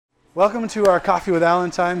Welcome to our Coffee with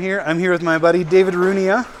Alan time here. I'm here with my buddy David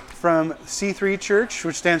Runia from C3 Church,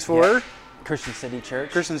 which stands for Christian City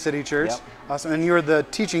Church. Christian City Church. Yep. Awesome. And you're the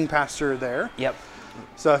teaching pastor there. Yep.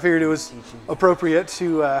 So I figured it was appropriate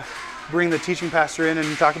to bring the teaching pastor in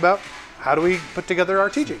and talk about how do we put together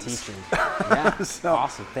our teachings. Teaching. Yeah. So,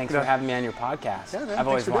 awesome. Thanks for having me on your podcast. Yeah, man, I've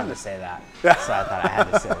always thanks for wanted doing to this. say that. Yeah. So I thought I had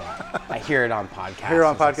to say that. I hear it on podcasts. Hear it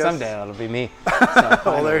on It's like, podcasts? someday it'll be me. So Well,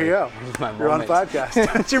 finally, there you go. here's my You're on moment.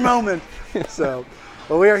 podcast. It's your moment. So,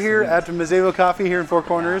 well, we are here at Mazevo Coffee here in Four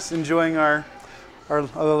Corners, enjoying our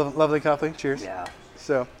lovely coffee. Cheers. Yeah.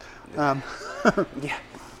 So, Yeah.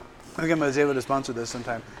 I'll get Mazevo to sponsor this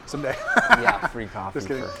someday. Yeah. Free coffee Just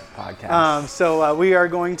kidding. for podcasts. So we are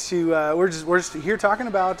going to we're just here talking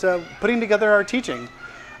about putting together our teaching,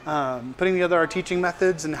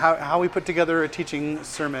 methods and how we put together a teaching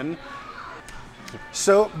sermon.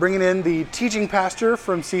 So bringing in the teaching pastor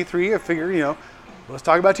from C3, I figure let's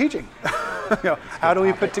talk about teaching. How do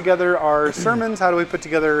we put together our sermons? How do we put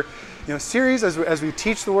together series as we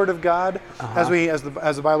teach the Word of God, as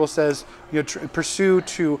the Bible says, pursue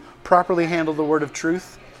to properly handle the Word of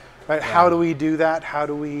truth. Right? Yeah. How do we do that? How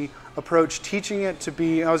do we approach teaching it to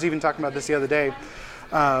be? I was even talking about this the other day.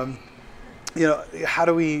 How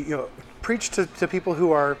do we preach to people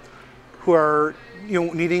who are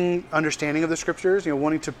needing understanding of the Scriptures?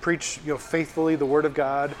 Wanting to preach faithfully the Word of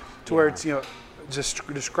God to where it's just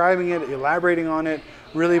describing it, elaborating on it,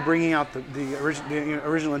 really bringing out the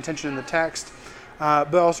original intention in the text,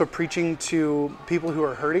 but also preaching to people who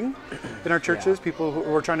are hurting in our churches, people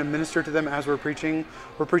who are trying to minister to them as we're preaching.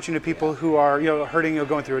 We're preaching to people who are hurting,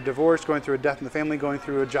 going through a divorce, going through a death in the family, going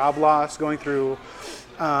through a job loss, going through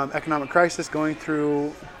economic crisis, going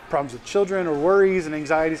through problems with children or worries and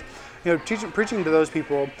anxieties. Preaching to those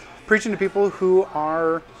people, preaching to people who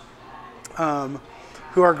are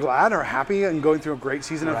glad or happy and going through a great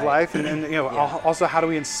season of life, and also how do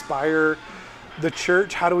we inspire the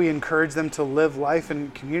church? How do we encourage them to live life in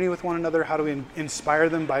community with one another? How do we inspire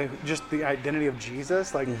them by just the identity of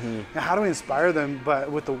Jesus? How do we inspire them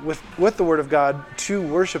with the Word of God to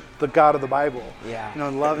worship the God of the Bible?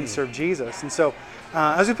 And love and serve Jesus. And so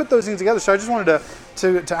as we put those things together, so I just wanted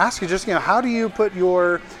to ask you, just how do you put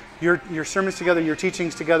your sermons together, your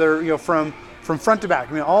teachings together, from front to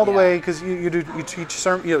back, all the way, because you teach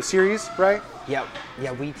series, right? Yeah,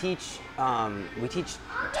 we teach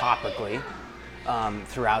topically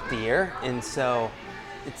throughout the year, and so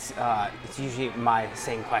it's usually my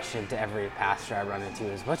same question to every pastor I run into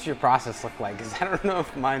is, what's your process look like? Because I don't know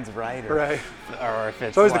if mine's right or if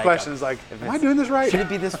it's always like the question is like, am I doing this right? Should it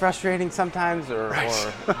be this frustrating sometimes, or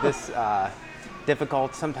this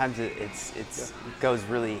difficult? Sometimes it goes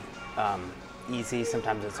really easy.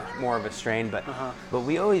 Sometimes it's more of a strain, but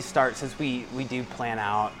we always start, since we do plan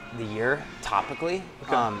out the year topically.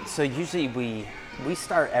 Okay. So usually we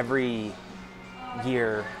start every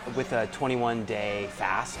year with a 21-day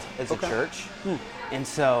fast as a church, and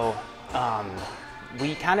so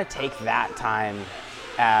we kind of take that time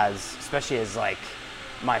especially as like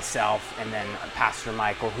myself and then Pastor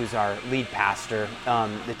Michael, who's our lead pastor,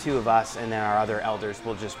 the two of us, and then our other elders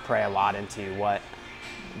will just pray a lot into what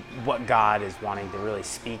God is wanting to really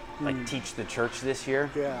speak, teach the church this year.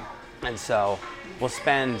 Yeah. And so we'll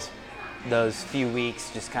spend those few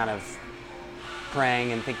weeks just kind of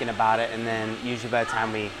praying and thinking about it, and then usually by the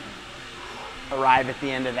time we arrive at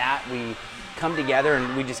the end of that, we come together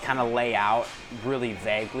and we just kind of lay out really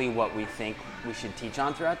vaguely what we think we should teach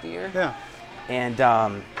on throughout the year. Yeah. And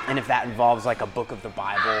if that involves like a book of the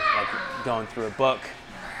Bible, like going through a book,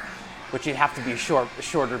 which you'd have to be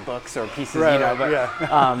shorter books or pieces,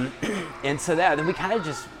 and so then we kind of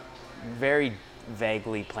just very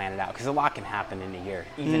vaguely plan it out, because a lot can happen in a year,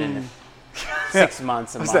 even in 6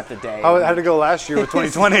 months, a month, a day. I had to go last year with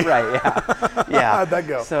 2020. Right, yeah. How'd that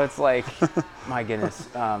go? So it's like, my goodness,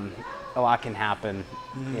 a lot can happen,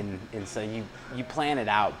 and so you plan it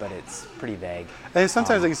out, but it's pretty vague. And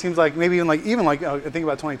sometimes it seems like maybe even like I think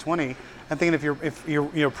about 2020. I'm thinking if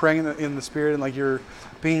you're praying in the Spirit and like you're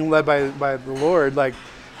being led by the Lord, like,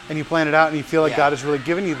 and you plan it out and you feel like God has really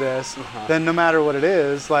given you this, then no matter what it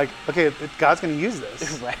is, like, okay, God's going to use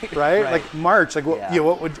this, right? Like March, like what do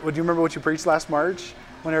you remember what you preached last March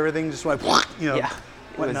when everything just went, went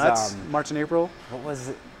nuts? March and April. What was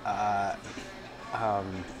it?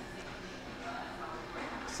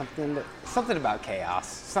 Something about chaos,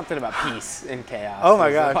 something about peace in chaos. Oh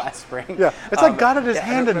my gosh! Last spring. Yeah, it's like God had His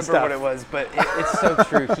hand in stuff. I don't remember what it was, but it's so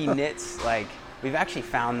true. He knits, like, we've actually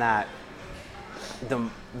found that the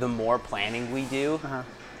more planning we do,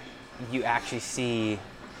 you actually see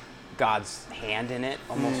God's hand in it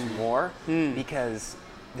almost more, because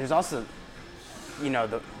there's also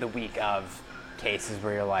the week of cases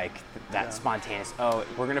where you're like that spontaneous, oh,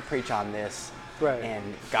 we're going to preach on this. Right.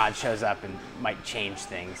 And God shows up and might change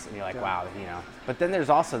things, and you're like, wow, But then there's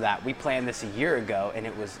also that we planned this a year ago, and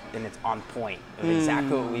it's on point of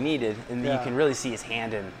exactly what we needed, and you can really see His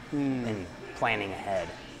hand in planning ahead,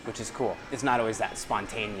 which is cool. It's not always that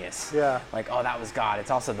spontaneous. Yeah. Like, oh, that was God. It's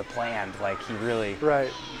also the planned. Like He really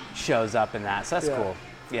shows up in that. So that's cool.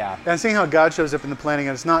 Yeah. And seeing how God shows up in the planning,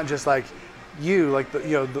 and it's not just like you, like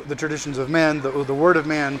the traditions of man, the word of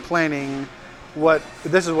man planning.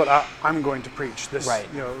 This is what I'm going to preach this right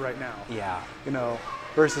now. Yeah.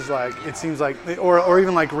 Versus like it seems like or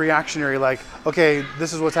even like reactionary, like, okay,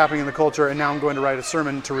 this is what's happening in the culture, and now I'm going to write a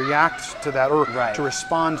sermon to react to that or to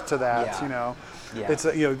respond to that. Yeah. It's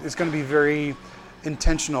it's going to be very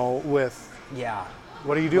intentional with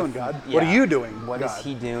what are you doing, God? What are you doing? What God? is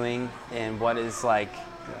He doing, and what is like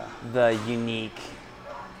the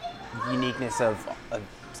uniqueness of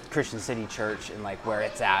Christian City Church and like where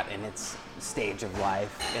it's at in its stage of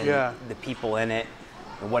life, and the people in it,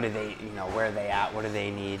 and what do they, where are they at, what do they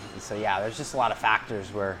need? And so there's just a lot of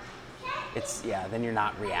factors where it's then you're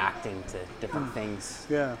not reacting to different things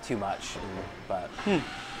too much, but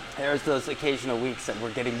there's those occasional weeks that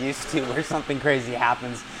we're getting used to where something crazy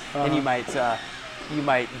happens, and you might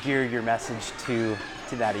gear your message to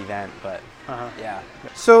that event, but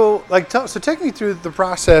So take me through the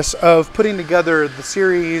process of putting together the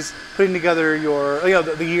series, putting together your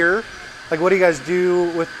the year. Like, what do you guys do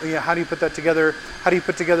with how do you put that together? How do you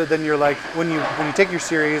put together then you're like when you take your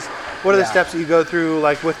series, what are the steps that you go through,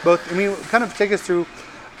 like with both? I mean, kind of take us through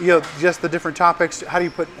just the different topics. How do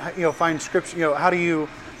you put find scripture? How do you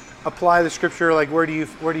apply the scripture? Like, where do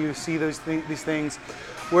you see these things?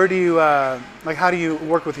 Where do you how do you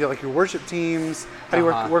work with your worship teams? How do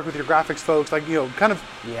you work with your graphics folks? Like, kind of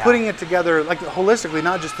putting it together like holistically,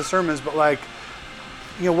 not just the sermons, but like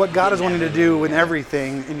what God is wanting to do in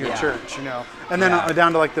everything in your church, and then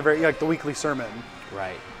down to like the weekly sermon.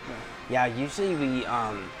 Right. Yeah. Usually we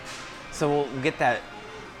so we'll get the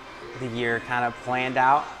year kind of planned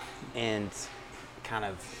out and kind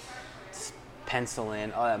of pencil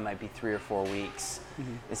in. Oh, that might be 3 or 4 weeks.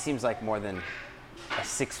 It seems like more than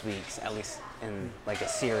 6 weeks, at least in like a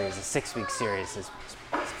series. A 6-week series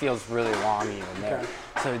feels really long even there.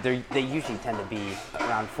 So they usually tend to be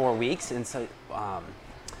around 4 weeks, and so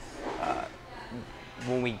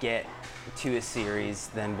when we get to a series,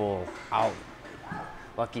 then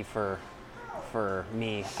lucky for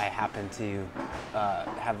me, I happen to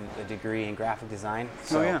have a degree in graphic design,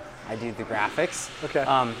 so I do the graphics.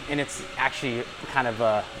 And it's actually kind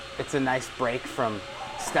of it's a nice break from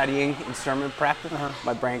studying and sermon prep.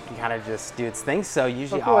 My brain can kind of just do its thing. So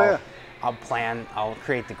usually I'll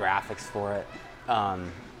create the graphics for it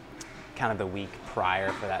kind of the week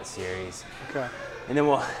prior for that series. And then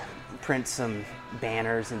we'll print some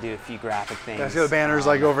banners and do a few graphic things. I see the banners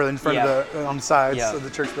like over in front of on the sides of the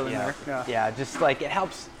church building there. Just like it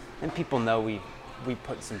helps, and people know we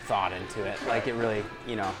put some thought into it. Like it really,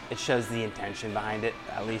 it shows the intention behind it,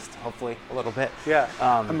 at least hopefully a little bit.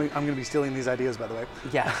 I'm going to be stealing these ideas, by the way.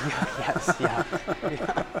 Yes.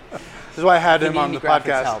 This is why I had him on the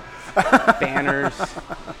podcast. Help. Banners,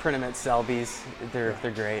 print them at Selby's. They're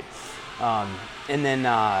great. And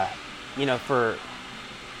then for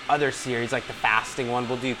other series like the fasting one,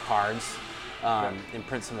 we'll do cards and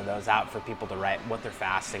print some of those out for people to write what they're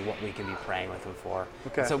fasting, what we can be praying with them for.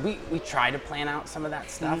 So we try to plan out some of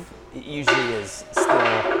that stuff. It usually is still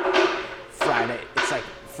Friday. It's like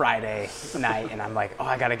Friday night, and I'm like,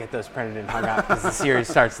 I got to get those printed and hung out because the series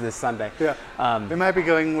starts this Sunday. We might be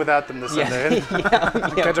be without them this Sunday.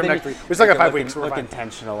 Catch them next week. We still got 5 weeks. Look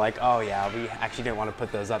intentional, like, we actually didn't want to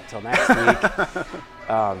put those up till next week.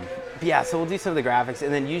 So we'll do some of the graphics,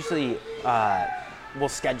 and then usually we'll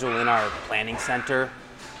schedule in our planning center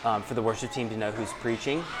for the worship team to know who's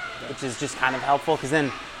preaching, which is just kind of helpful because then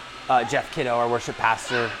Jeff Kiddo, our worship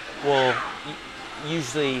pastor, will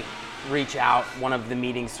usually reach out one of the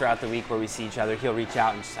meetings throughout the week where we see each other. He'll reach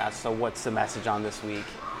out and just ask, so what's the message on this week?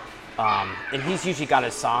 And he's usually got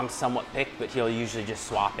his songs somewhat picked, but he'll usually just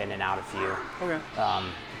swap in and out a few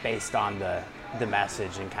based on the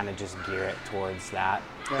message and kind of just gear it towards that.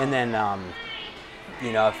 And then,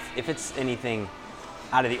 if it's anything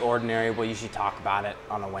out of the ordinary, we'll usually talk about it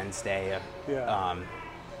on a Wednesday.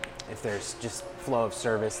 If there's just flow of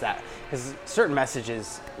service, because certain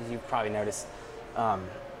messages, as you've probably noticed,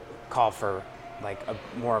 call for like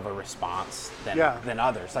more of a response than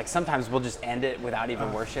others. Like sometimes we'll just end it without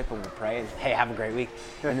even worship and we'll pray and, hey, have a great week.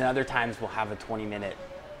 And then other times we'll have a 20-minute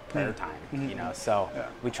prayer time, so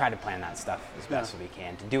we try to plan that stuff as best as we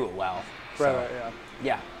can to do it well.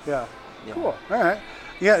 Yeah. Cool. All right.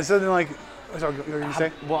 Yeah. So then, like, sorry, what were you gonna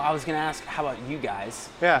say? Well, I was going to ask, how about you guys?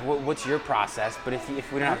 Yeah. What's your process? But if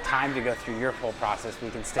we don't have time to go through your whole process, we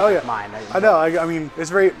can stick Oh, with yeah. mine. I know. I mean, it's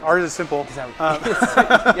very ours is simple.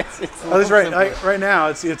 Yes, it's a At least little simpler. right now,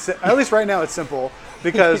 it's at least right now it's simple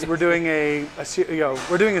because we're doing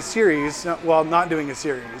we're doing a series. Well, not doing a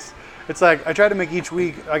series. It's like I try to make each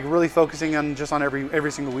week like really focusing on just on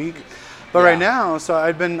every single week. But right now, so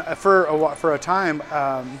I've been for a time.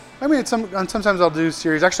 I mean, sometimes I'll do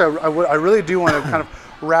series. Actually, I really do want to kind of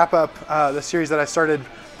wrap up the series that I started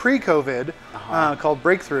pre-COVID called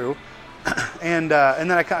Breakthrough, and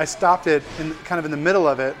then I stopped it in the middle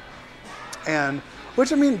of it, and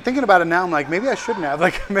which I mean, thinking about it now, I'm like maybe I shouldn't have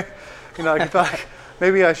like I felt like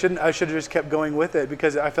maybe I should have just kept going with it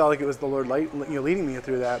because I felt like it was the Lord leading me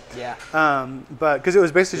through that. Yeah. But because it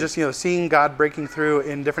was basically just seeing God breaking through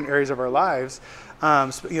in different areas of our lives,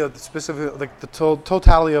 specifically like the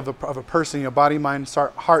totality of a person, body, mind,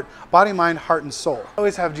 heart, and soul. I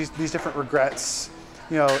always have these different regrets,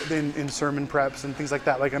 in sermon preps and things like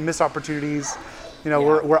that. Like I miss opportunities,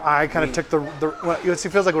 where I kind of took it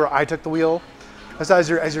feels like where I took the wheel. So as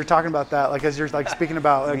you're talking about that, like as you're like speaking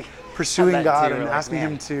about like pursuing God and asking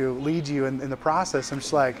Him to lead you in the process, I'm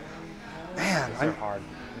just like, man, Those are hard.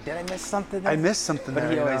 Did I miss something? I missed something but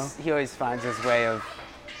there. He always finds his way of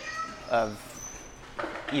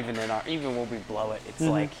even when we blow it, it's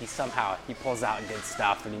like he pulls out good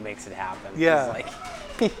stuff and he makes it happen. Yeah. He's like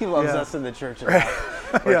he loves us in the church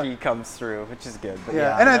enough where he comes through, which is good. But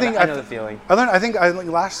and I think I know the feeling. I learned.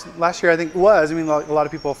 last year I think was. I mean, a lot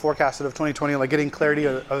of people forecasted of 2020 like getting clarity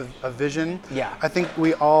of vision. Yeah. I think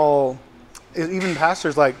we all, even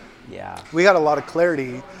pastors, like we got a lot of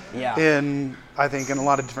clarity. Yeah. In a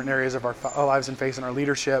lot of different areas of our lives and faith and our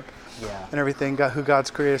leadership. Yeah. And everything, who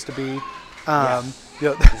God's created us to be.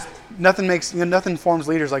 Nothing forms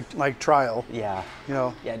leaders like trial. Yeah.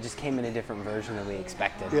 Yeah, it just came in a different version than we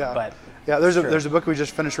expected. Yeah. But there's a book we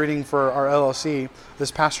just finished reading for our LLC, this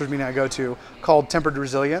pastors meeting I go to, called Tempered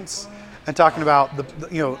Resilience, and talking about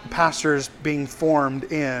the pastors being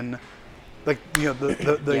formed in like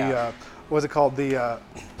what's it called, where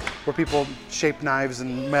people shape knives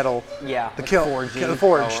and metal. Yeah. The forging. the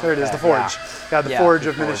forge. There it is, the forge. Yeah, the forge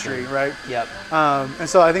of ministry, right? Yep. And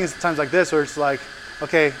so I think it's times like this where it's like,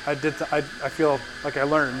 okay, I feel like I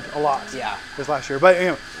learned a lot. Yeah. This last year,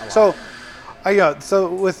 but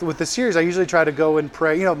so with the series, I usually try to go and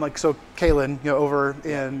pray. Like so, Kaylin, over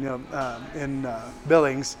in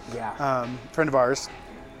Billings, friend of ours,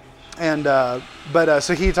 and so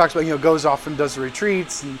he talks about goes off and does the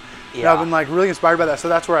retreats, and I've been like really inspired by that. So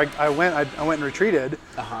that's where I went and retreated,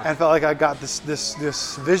 and felt like I got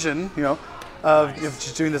this vision, of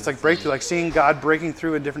just doing this like breakthrough, like seeing God breaking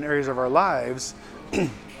through in different areas of our lives,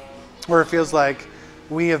 where it feels like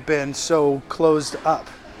we have been so closed up.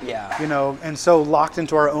 Yeah. And so locked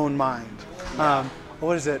into our own mind. Yeah.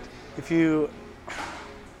 What is it? I can't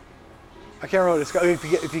remember what it's called.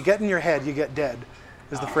 If you get in your head, you get dead,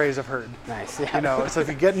 is the phrase I've heard. Nice. Yeah. So if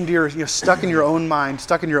you get into stuck in your own mind,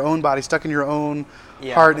 stuck in your own body, stuck in your own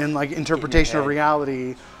heart and like interpretation of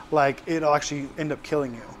reality, like it'll actually end up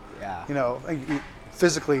killing you. Yeah.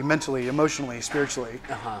 Physically, mentally, emotionally, spiritually.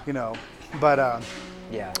 But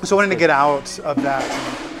yeah. So wanting to get out of that.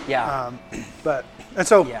 I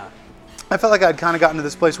felt like I'd kind of gotten to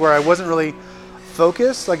this place where I wasn't really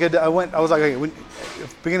focused. Like I was like, okay,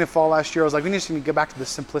 beginning of fall last year, I was like, we need to get back to the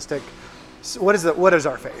simplistic. What is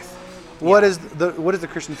our faith? What is the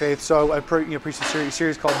Christian faith? So I preached a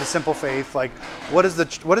series called The Simple Faith. Like, what is the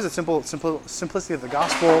simplicity of the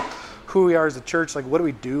gospel? Who we are as a church? Like, what do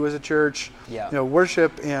we do as a church?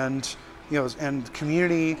 Worship and and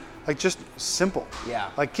community. Like just simple.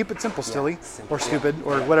 Yeah. Like keep it simple, silly, simple. or stupid,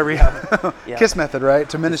 or whatever you have. KISS method, right?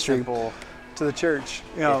 To ministry, simple. To the church.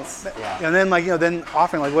 And then then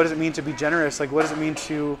offering. Like, what does it mean to be generous? Like, what does it mean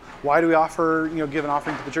to? Why do we offer? Give an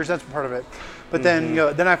offering to the church. That's part of it. But then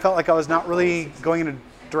then I felt like I was not really going in a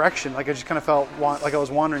direction. Like I just kind of felt like I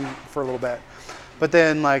was wandering for a little bit. But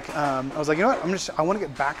then I was like, I want to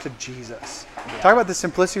get back to Jesus. Talk about the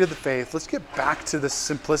simplicity of the faith. Let's get back to the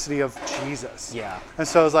simplicity of Jesus. Yeah. And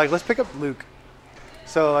so I was like, let's pick up Luke.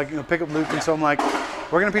 So pick up Luke. And so I'm like,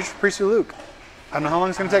 we're going to preach through Luke. I don't know how long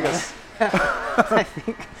it's going to take us. I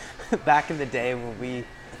think back in the day when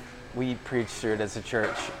we preached through it as a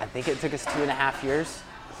church, I think it took us 2.5 years,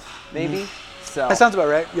 maybe. So that sounds about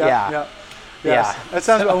right. Yeah. Yeah. Yes. That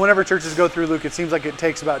sounds about, whenever churches go through Luke, it seems like it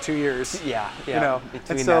takes about 2 years. Yeah.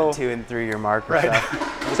 Between that 2 and 3 year mark or so.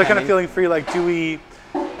 So kind of feeling free, like, do we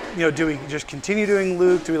just continue doing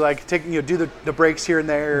Luke? Do we take, do the breaks here and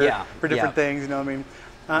there for different things?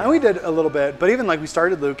 And we did a little bit, but even like we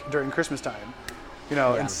started Luke during Christmas time,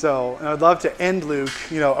 and so I'd love to end Luke,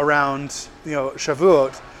 around,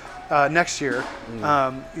 Shavuot next year,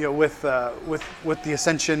 with the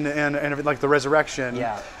ascension and everything, like the resurrection,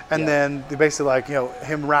 and then basically like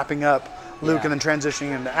him wrapping up Luke and then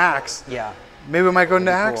transitioning into Acts. Maybe we might go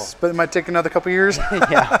into Acts, but it might take another couple years.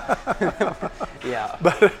 But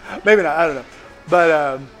maybe not. I don't know.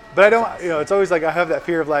 But I don't. It's always like I have that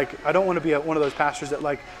fear of like I don't want to be one of those pastors that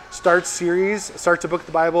like starts a book of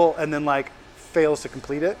the Bible and then like fails to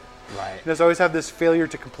complete it. Right. I always have this failure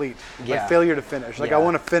to complete, like failure to finish. Like I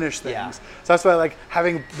want to finish things. Yeah. So that's why I like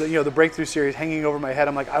having the Breakthrough series hanging over my head.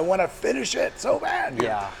 I'm like I want to finish it so bad.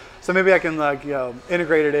 Yeah. So maybe I can like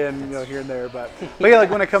integrate it in here and there, but yeah,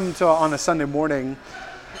 like when I come to on a Sunday morning,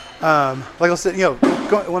 like I'll sit,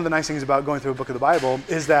 one of the nice things about going through a book of the Bible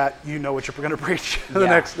is that you know what you're going to preach the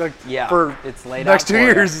next for it's laid next out 2 for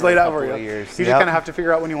years. It's laid out for you. You just kind of have to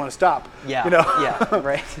figure out when you want to stop.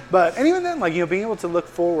 Right. But and even then, like being able to look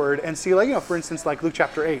forward and see, like for instance, like Luke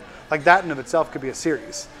chapter 8, like that in of itself could be a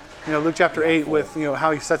series. Luke chapter 8 with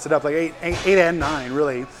how he sets it up, like 8 and 9,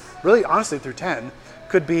 really honestly through 10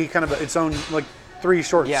 could be kind of its own like 3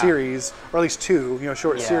 short series, or at least 2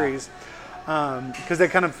 short series. Because they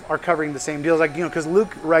kind of are covering the same deals, like because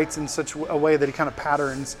Luke writes in such a way that he kind of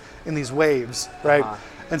patterns in these waves, right?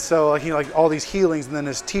 And so like like all these healings, and then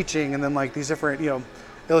his teaching, and then like these different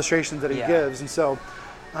illustrations that he gives, and so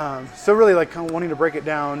really like kind of wanting to break it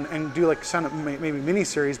down and do like kind of maybe mini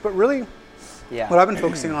series, but really, what I've been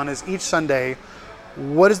focusing on is each Sunday,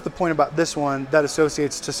 what is the point about this one that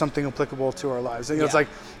associates to something applicable to our lives? It's like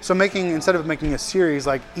so instead of making a series,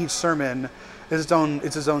 like each sermon is its own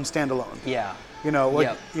standalone.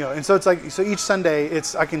 And so it's like each Sunday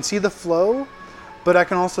I can see the flow, but I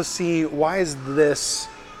can also see why is this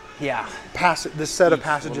this set of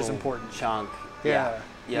passages important. Chunk. You know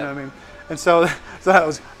what I mean? And so that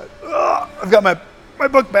was I've got my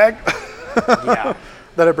book bag.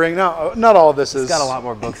 That I bring. Now, not all of this is. He's got a lot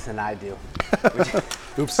more books than I do.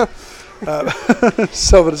 Oops.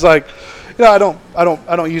 So, but it's like, I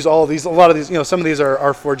don't use all of these. A lot of these, some of these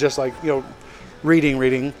are for just like,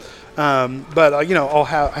 reading. But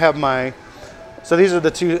I have my. So these are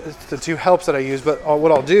the two helps that I use. But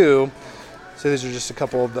what I'll do. So these are just a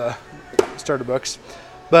couple of the starter books.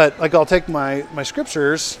 But like I'll take my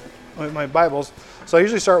scriptures, my Bibles. So I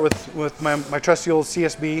usually start with my trusty old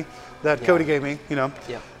CSB that Cody gave me.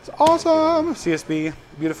 It's awesome. CSB,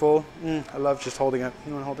 beautiful. I love just holding it.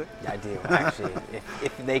 You want to hold it? I do, actually.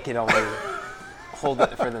 if they could only hold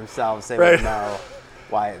it for themselves, they would know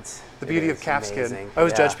why it's the beauty of calfskin. I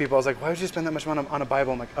always judge people. I was like, why would you spend that much money on a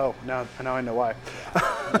Bible? I'm like, oh, now I know why.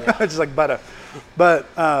 It's just like butter. But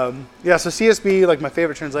so CSB, like my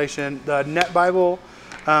favorite translation. The Net Bible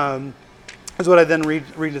is what I then read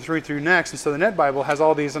through next. And so the Net Bible has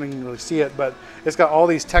all these, I don't even really see it, but it's got all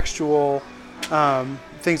these textual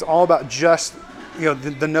things all about just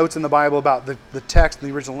the notes in the Bible about the text,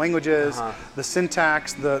 the original languages, the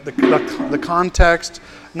syntax, the context,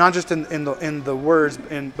 not just in the words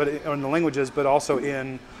but in the languages, but also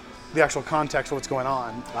in the actual context of what's going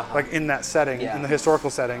on, like in that setting, in the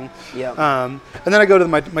historical setting. And then I go to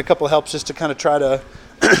my couple of helps just to kind of try to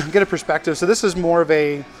get a perspective. So this is more of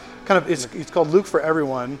a kind of it's called Luke for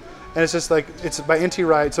Everyone, and it's just like it's by N.T.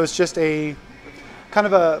 Wright. So it's just a kind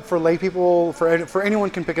of for lay people, for anyone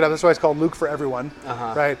can pick it up. That's why it's called Luke for Everyone,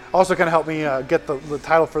 right? Also kind of helped me get the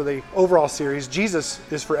title for the overall series. Jesus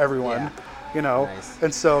is for everyone, Nice.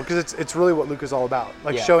 And so because it's really what Luke is all about,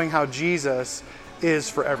 like showing how Jesus is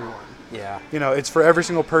for everyone. It's for every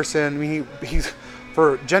single person. I mean, he's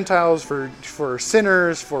for Gentiles, for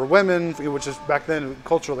sinners, for women, which is back then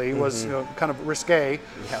culturally was kind of risque.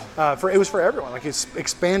 It was for everyone. Like it's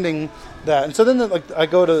expanding that, and so then I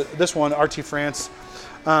go to this one, R.T. France.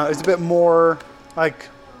 It's a bit more like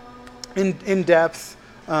in depth.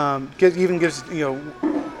 Even gives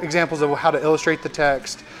examples of how to illustrate the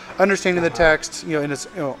text, understanding the text, in its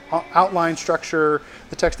outline structure,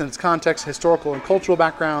 the text in its context, historical and cultural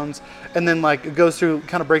backgrounds, and then like it goes through,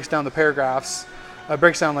 kind of breaks down the paragraphs.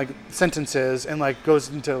 Breaks down like sentences and like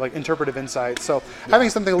goes into like interpretive insight. So having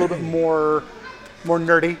something a little bit more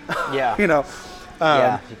nerdy,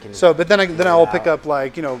 So, but then I'll pick up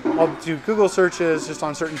like I'll do Google searches just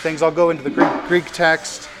on certain things. I'll go into the Greek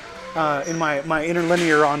text in my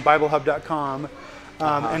interlinear on BibleHub.com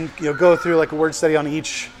and go through like a word study on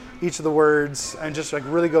each of the words and just like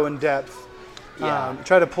really go in depth Yeah.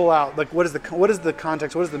 Try to pull out like what is the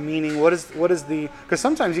context, what is the meaning, what is the, because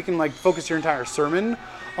sometimes you can like focus your entire sermon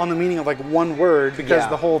on the meaning of like one word because Yeah.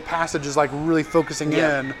 the whole passage is like really focusing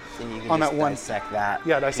Yeah. in And you can on just that one. dissect that.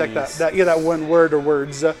 Dissect piece. that one word or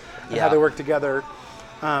words and how Yeah. they work together.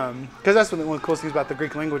 Because that's one of the coolest things about the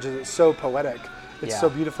Greek language is it's so poetic. It's Yeah. so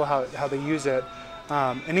beautiful how they use it.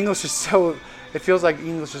 And English is so, it feels like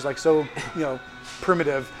English is like so,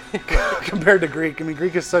 primitive compared to Greek. I mean,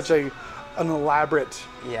 Greek is such an elaborate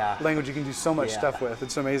Yeah. language you can do so much Yeah. stuff with.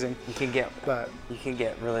 It's amazing. You can get But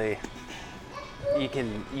really you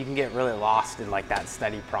can get really lost in like that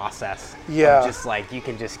study process. Yeah. Of just like you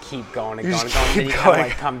can just keep going and You going and just going. And then keep you kind of going.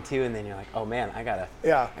 like come to, and then you're like, oh man, I gotta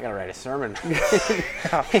write a sermon.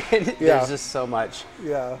 Yeah. There's just so much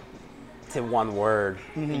yeah. to one word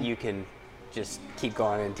that you can just keep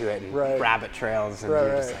going into it and Right. rabbit trails, and Right, you're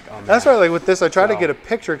right. just like, oh man. That's why, like with this, I try to So- get a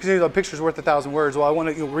picture because a picture's worth 1,000 words. Well, I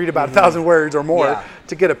want to read about 1,000 words or more Yeah.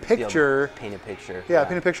 to get a Be able to picture. paint a picture. Yeah,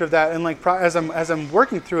 paint a picture of that, and like as I'm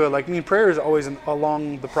working through it, like prayer is always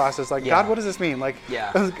along the process. Like, Yeah. God, what does this mean? Like,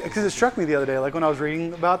 Yeah. because it struck me the other day, like when I was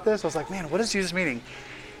reading about this, I was like, man, what is Jesus meaning?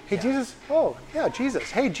 Hey, Yeah. Jesus. Oh, yeah,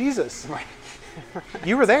 Jesus. Hey, Jesus. Right.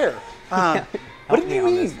 You were there. What Help did me you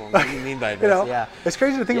on mean? this one. What do you mean by this? Yeah. It's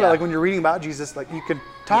crazy to think Yeah. about. Like when you're reading about Jesus, like you could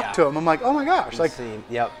talk Yeah. to him. I'm like, oh my gosh, like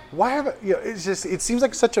Yep. why have it's just it seems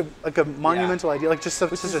like such a monumental idea, like just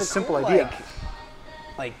such a is the simple cool, idea.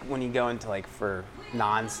 Like when you go into like for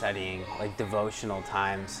non-studying, like devotional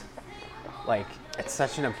times, like it's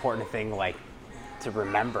such an important thing, like to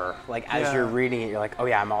remember. Like as Yeah. you're reading it, you're like, oh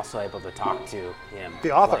yeah, I'm also able to talk to him.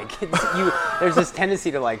 The author. Like there's this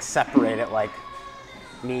tendency to like separate it, like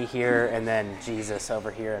me here and then Jesus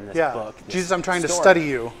over here in this Yeah, book. this Jesus, I'm trying to story. study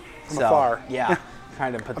you from So, afar. Yeah,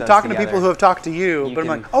 trying to put those I'm talking together. to people who have talked to you, You but I'm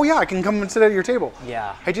can- like, oh yeah, I can come and sit at your table.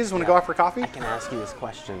 Yeah. Hey, Jesus, want to Yeah. go out for coffee? I can ask you this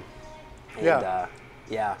question. And,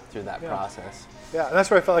 Yeah. through that process. Yeah, and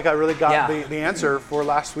that's where I felt like I really got Yeah. the answer for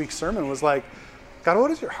last week's sermon was like, God,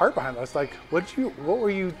 what is your heart behind this? Like, what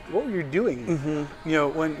were you doing?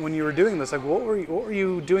 Mm-hmm. When you were doing this, like, what were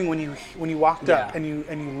you doing when you walked up Yeah.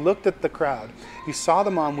 and you looked at the crowd, you saw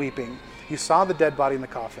the mom weeping, you saw the dead body in the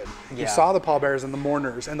coffin, you Yeah. saw the pallbearers and the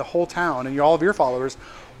mourners and the whole town and all of your followers.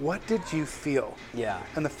 What did you feel? Yeah.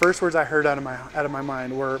 And the first words I heard out of my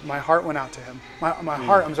mind were, my heart went out to him. My Mm.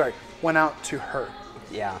 heart, went out to her.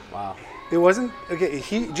 Yeah. Wow. It wasn't okay.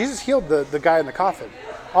 Jesus healed the guy in the coffin.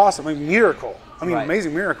 Awesome, miracle. Right.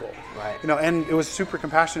 Amazing miracle. Right. And it was super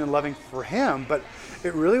compassionate and loving for him. But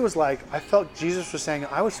it really was like I felt Jesus was saying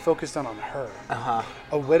I was focused on her.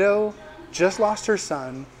 A widow just lost her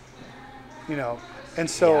son. And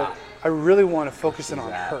so Yeah. I really want to focus in on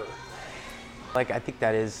that. her. Like I think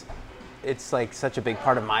it's like such a big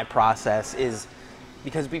part of my process is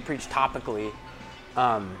because we preach topically.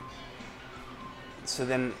 So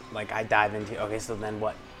then like I dive into so then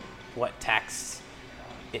what texts?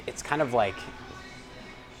 It's kind of like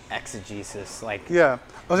exegesis, like Yeah, I was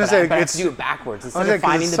gonna but say I have it's to do it backwards. Instead gonna of say,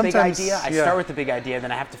 'cause finding the big sometimes- idea, I yeah. start with the big idea,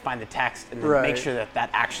 then I have to find the text and then Right. make sure that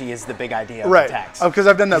actually is the big idea of right the text. because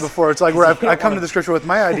I've done that before. It's like where you I don't come to wanna- the scripture with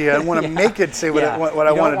my idea and want to make it say what I You wanted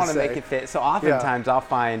don't to want say. to make it fit. So oftentimes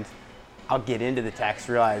I'll get into the text,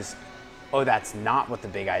 realize, oh, that's not what the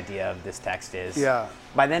big idea of this text is. Yeah.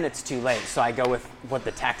 By then it's too late, so I go with what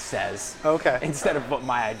the text says. Okay. Instead of what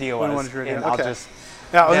my idea was, wanted to read it. and I'll Okay. just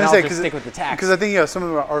Yeah, I was then gonna I'll say just stick with the text. because I think some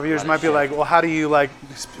of our viewers Let it might be shift. like, well, how do you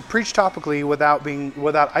preach topically without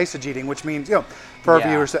eisegeting, which means for our Yeah.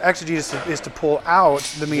 viewers, the exegete is to pull out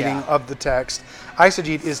the meaning Yeah. of the text.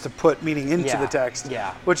 Eisegete is to put meaning into Yeah. the text.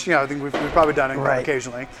 Yeah. Which I think we've probably done it Right.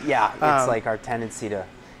 occasionally. Yeah, it's like our tendency to,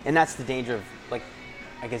 and that's the danger of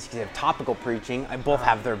I guess you could have topical preaching. Both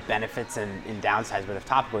have their benefits and downsides, but if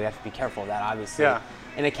topical, you have to be careful of that, obviously. Yeah.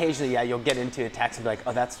 And occasionally, you'll get into a text and be like,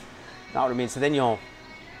 oh, that's not what it means. So then you'll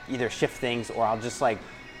either shift things or I'll just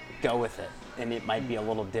go with it. And it might be a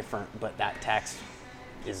little different, but that text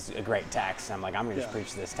is a great text. I'm like, I'm going to just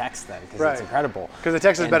preach this text then because Right. it's incredible. 'Cause the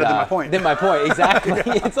text is better than my point. Than my point, exactly.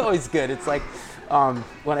 It's always good. It's like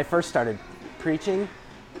when I first started preaching,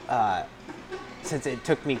 since it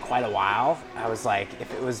took me quite a while, I was like,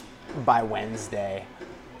 if it was by Wednesday,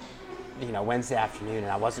 Wednesday afternoon, and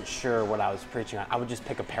I wasn't sure what I was preaching on, I would just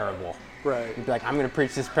pick a parable. Right. You'd be like, I'm going to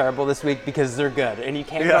preach this parable this week because they're good. And you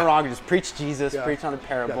can't Yeah. go wrong. Just preach Jesus, Yeah. preach on a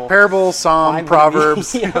parable. Parable, Psalm, Find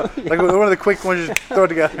Proverbs. meaning. Like one of the quick ones, just throw it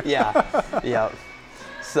together. Yeah.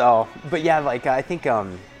 So, but yeah, I think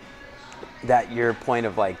that your point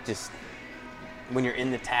of just when you're in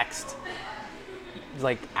the text,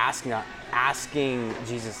 asking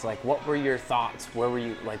Jesus, what were your thoughts? Where were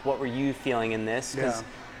you? What were you feeling in this? Because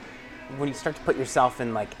when you start to put yourself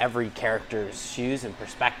in like every character's shoes and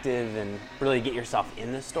perspective and really get yourself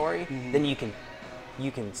in the story, then you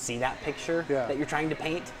can see that picture that you're trying to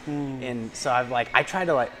paint. And so I try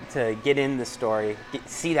to get in the story,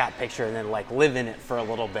 see that picture, and then like live in it for a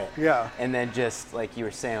little bit. Yeah. And then just like you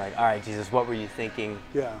were saying, like, all right, Jesus, what were you thinking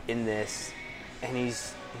in this? And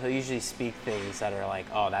he'll usually speak things that are like,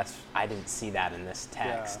 oh, I didn't see that in this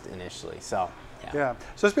text initially. So yeah.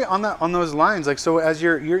 So let's be on those lines. Like, so as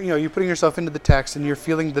you're putting yourself into the text and you're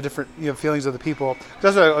feeling the different feelings of the people.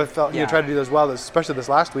 That's what I felt. Tried to do as well, especially this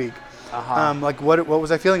last week. Like what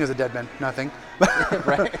was I feeling as a dead man? Nothing.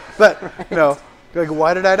 Right. But like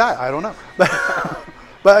why did I die? I don't know.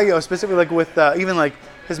 But specifically like with even like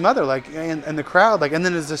his mother, like and the crowd, like, and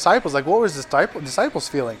then his disciples, like what was his disciples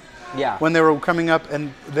feeling? Yeah. When they were coming up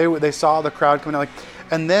and they saw the crowd coming out, like,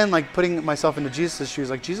 and then like putting myself into Jesus' shoes,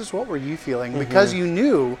 like, Jesus, what were you feeling? Because you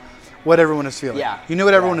knew what everyone was feeling. Yeah. You knew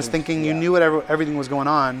what everyone was thinking. You knew what everything was going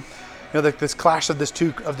on. Like this clash of the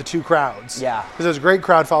two crowds. Yeah. Because there's a great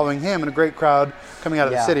crowd following him and a great crowd coming out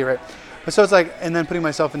of the city, right? But so it's like, and then putting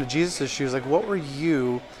myself into Jesus' shoes, like, what were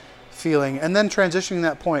you feeling? And then transitioning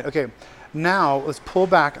that point. Okay, now let's pull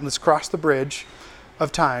back and let's cross the bridge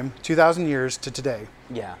of time, 2,000 years to today.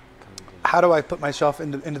 Yeah. How do I put myself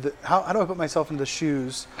into the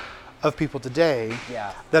shoes of people today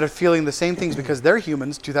that are feeling the same things because they're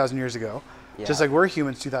humans 2,000 years ago, just like we're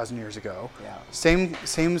humans 2,000 years ago. Yeah. Same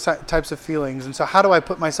types of feelings. And so how do I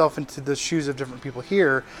put myself into the shoes of different people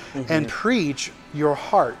here and preach your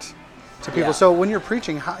heart to people? Yeah. So when you're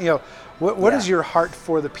preaching, what is your heart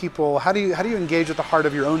for the people? How do you engage with the heart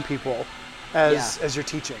of your own people as you're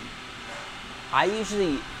teaching? I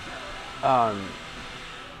usually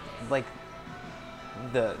like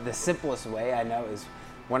the simplest way I know is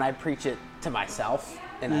when I preach it to myself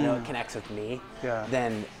and I know it connects with me,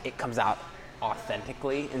 then it comes out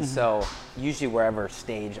authentically. And so usually wherever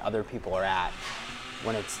stage other people are at,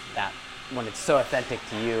 when it's so authentic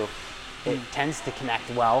to you, it tends to connect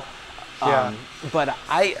well. But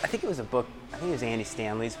I think it was Andy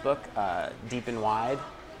Stanley's book, Deep and Wide.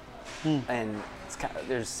 And it's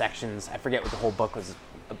there's sections, I forget what the whole book was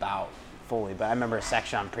about fully, but I remember a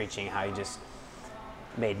section on preaching how he just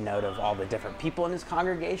made note of all the different people in his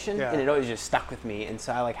congregation, and it always just stuck with me. And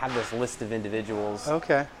so I have this list of individuals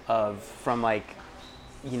from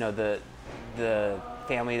the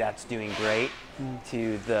family that's doing great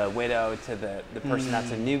to the widow to the person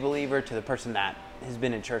that's a new believer to the person that has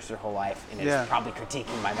been in church their whole life and is probably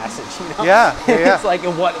critiquing my message. It's like,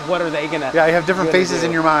 and what are they gonna? Yeah, you have different faces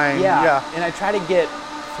in your mind. And I try to get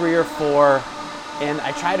 3 or 4, and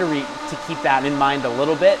I try to keep that in mind a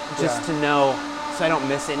little bit, just to know, so I don't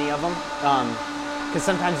miss any of them. Because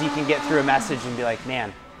sometimes you can get through a message and be like,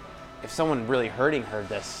 man, if someone really hurting heard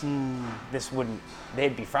this,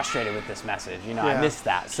 they'd be frustrated with this message. I missed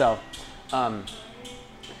that. So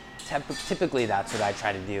typically that's what I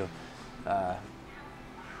try to do.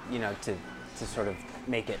 To sort of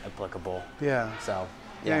make it applicable. So,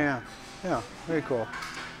 yeah, very cool.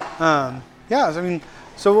 I mean,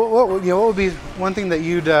 so what would be one thing that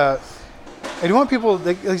you'd you want people,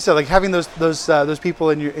 like you said, like having those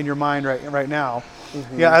people in your mind right now,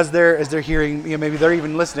 as they're hearing, maybe they're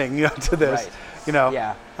even listening, to this,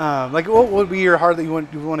 like what would be your heart that you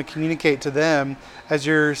want to communicate to them as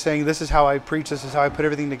you're saying, this is how I preach, this is how I put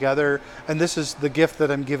everything together, and this is the gift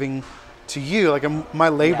that I'm giving to you, like my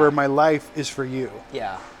labor, my life is for you.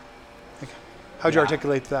 Like, how'd you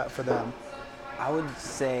articulate that for them? I would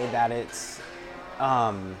say that it's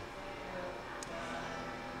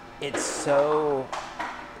so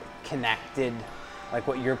connected, like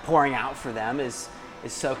what you're pouring out for them is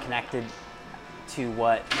so connected to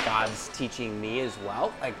what God's teaching me as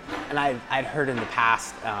well. Like, and I'd heard in the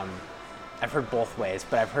past, I've heard both ways,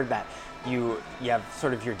 but I've heard that you have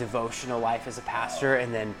sort of your devotional life as a pastor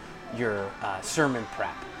and then your sermon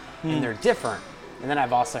prep, and they're different. And then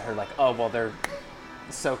I've also heard like, oh, well, they're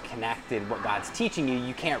so connected, what God's teaching you,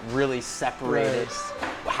 you can't really separate it,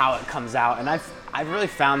 how it comes out. And I've really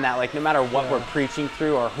found that, like, no matter what we're preaching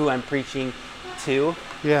through or who I'm preaching to,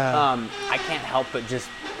 I can't help but just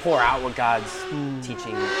pour out what God's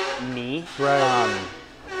teaching me,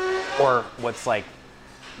 or what's like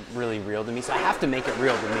really real to me. So I have to make it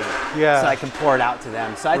real to me, so I can pour it out to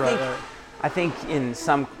them. So I think in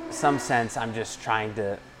some sense, I'm just trying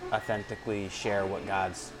to authentically share what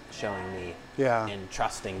God's showing me, and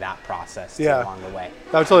trusting that process along the way.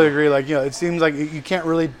 I would totally agree. Like, it seems like you can't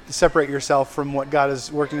really separate yourself from what God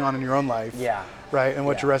is working on in your own life. Right, and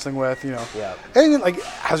what you're wrestling with, and like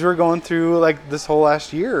as we're going through like this whole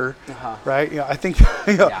last year, right? I think,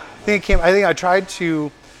 I think I tried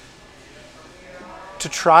to to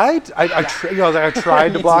try. I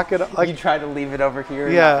tried to block it. Like you try to leave it over here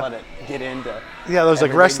and Yeah. not let it get into. yeah, those like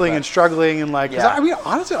everything, wrestling but- and struggling and like. 'Cause Yeah. I mean,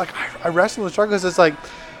 honestly, like I wrestle and struggle because it's like,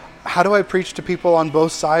 how do I preach to people on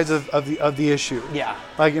both sides of the issue? Yeah.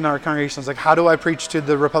 Like in our congregations, like how do I preach to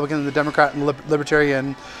the Republican and the Democrat and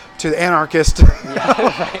libertarian, to the anarchist?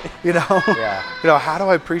 You know, Yeah. you know, how do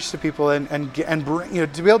I preach to people and bring, you know,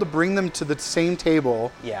 to be able to bring them to the same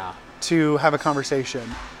table Yeah. to have a conversation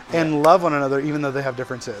and love one another even though they have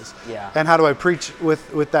differences. Yeah. And how do I preach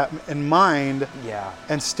with that in mind? Yeah.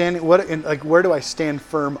 And where do I stand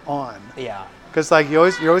firm on? Yeah. Because like you're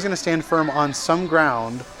always going to stand firm on some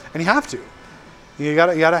ground, and you have to. You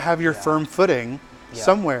gotta have your firm footing Yeah.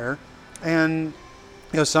 somewhere, and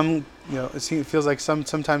it feels like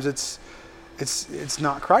sometimes it's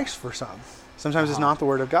not Christ for some. Sometimes it's not the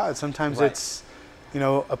Word of God. Sometimes Right. it's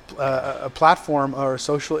a platform or a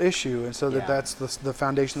social issue, and so Yeah. that's the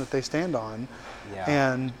foundation that they stand on. Yeah.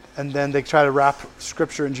 And then they try to wrap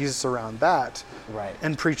Scripture and Jesus around that, Right.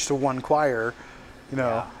 and preach to one choir,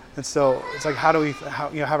 Yeah. And so it's like, how do we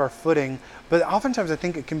have our footing? But oftentimes I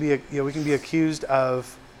think it can be we can be accused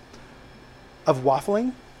of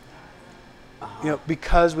waffling,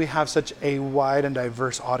 because we have such a wide and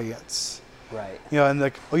diverse audience, Right. and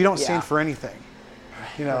like, well, you don't stand Yeah. for anything,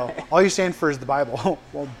 all you stand for is the Bible.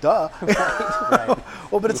 Well, duh. Right.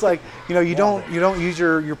 Well, but it's like, you don't use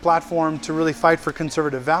your platform to really fight for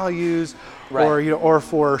conservative values, Right. or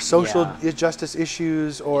for social Yeah. justice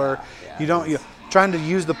issues, or Yeah. you don't trying to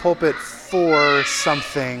use the pulpit for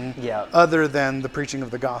something Yeah. other than the preaching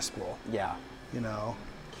of the gospel. Yeah.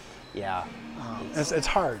 Yeah. It's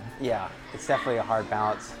hard. Yeah. It's definitely a hard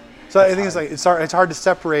balance. So I think it's like it's hard to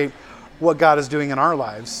separate what God is doing in our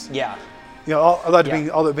lives. Yeah. All that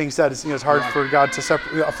Yeah. being said, it's hard for God to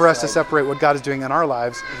for us to separate what God is doing in our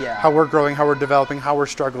lives, Yeah. how we're growing, how we're developing, how we're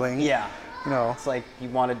struggling. Yeah. You know, It's like you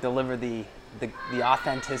want to deliver the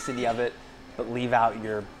authenticity of it, but leave out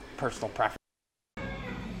your personal preference.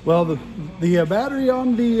 well, the battery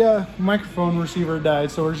on the microphone receiver died,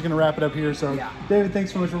 so we're just gonna wrap it up here. So, Yeah. David,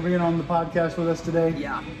 thanks so much for being on the podcast with us today.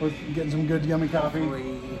 Yeah. We're getting some good, yummy coffee.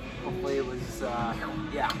 Hopefully it was,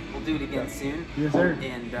 we'll do it again soon. Yes, sir.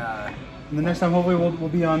 And, And the next time, hopefully, we'll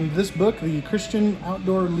be on this book, The Christian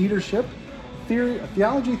Outdoor Leadership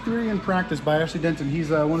Theology, Theory, and Practice by Ashley Denton. He's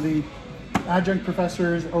one of the adjunct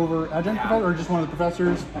professors or just one of the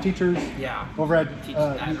professors, teachers Yeah. over at Teaches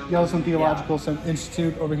at Yellowstone Theological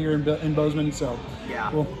Institute over here in Bozeman. So Yeah.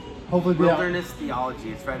 we'll hopefully be out. wilderness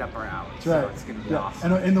theology, it's right up our alley. That's So right. it's going to be Yeah.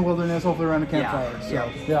 awesome. And in the wilderness, hopefully around a campfire. Yeah. So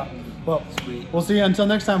yeah. Well, Sweet. we'll see you until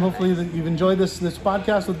next time. Hopefully that you've enjoyed this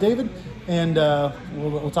podcast with David, and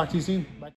we'll talk to you soon.